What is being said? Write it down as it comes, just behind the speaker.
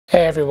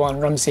Hey everyone,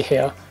 Rumzi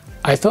here.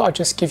 I thought I'd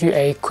just give you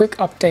a quick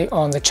update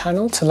on the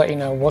channel to let you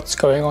know what's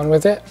going on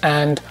with it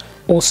and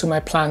also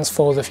my plans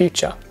for the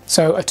future.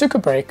 So I took a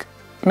break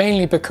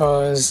mainly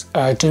because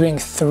doing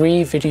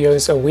 3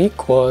 videos a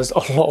week was a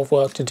lot of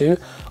work to do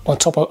on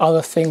top of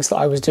other things that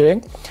I was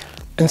doing.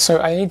 And so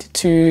I needed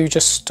to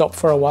just stop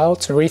for a while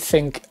to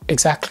rethink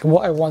exactly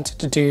what I wanted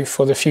to do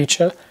for the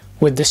future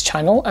with this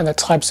channel and the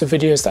types of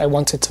videos that I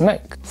wanted to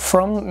make.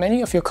 From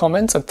many of your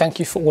comments, and thank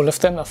you for all of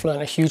them, I've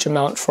learned a huge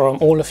amount from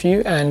all of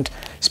you, and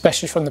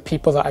especially from the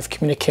people that I've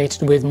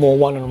communicated with more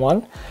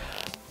one-on-one.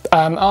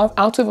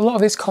 Out of a lot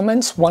of these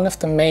comments, one of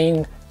the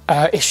main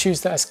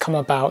issues that has come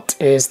about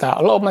is that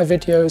a lot of my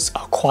videos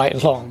are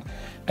quite long,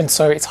 and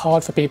so it's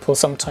hard for people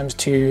sometimes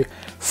to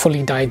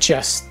fully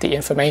digest the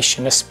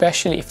information,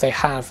 especially if they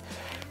have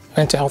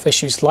mental health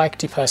issues like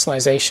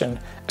depersonalization.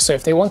 So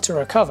if they want to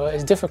recover,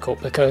 it's difficult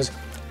because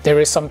there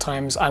is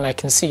sometimes, and I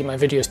can see my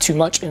videos, too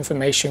much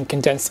information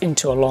condensed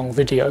into a long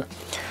video.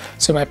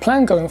 So my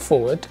plan going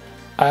forward,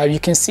 you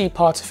can see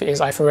part of it is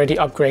I've already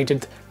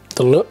upgraded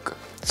the look.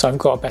 So I've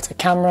got a better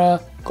camera,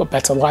 got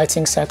better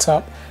lighting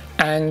setup,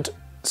 and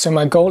so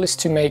my goal is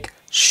to make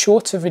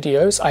shorter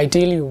videos,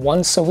 ideally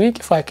once a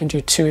week. If I can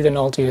do 2, then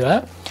I'll do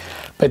that.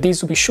 But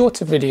these will be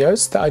shorter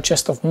videos that are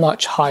just of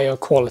much higher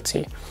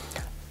quality.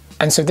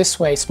 And so this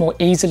way it's more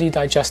easily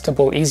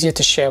digestible, easier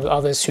to share with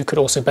others who could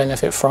also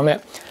benefit from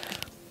it.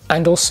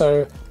 And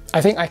also,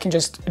 I think I can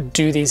just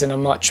do these in a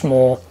much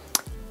more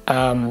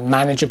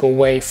manageable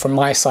way from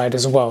my side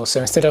as well. So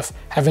instead of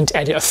having to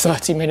edit a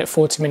 30-minute,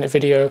 40-minute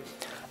video,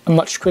 a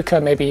much quicker,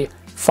 maybe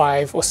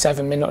 5 or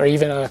 7-minute, or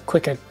even a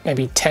quicker,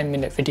 maybe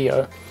 10-minute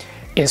video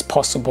is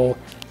possible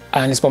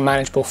and is more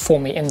manageable for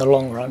me in the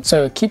long run.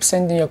 So keep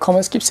sending your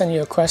comments, keep sending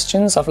your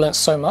questions. I've learned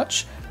so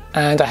much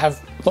and I have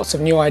lots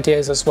of new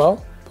ideas as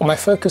well. But my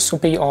focus will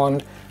be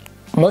on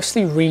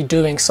mostly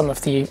redoing some of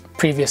the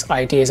previous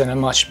ideas in a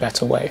much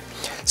better way.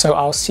 So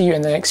I'll see you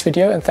in the next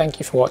video and thank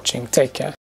you for watching. Take care.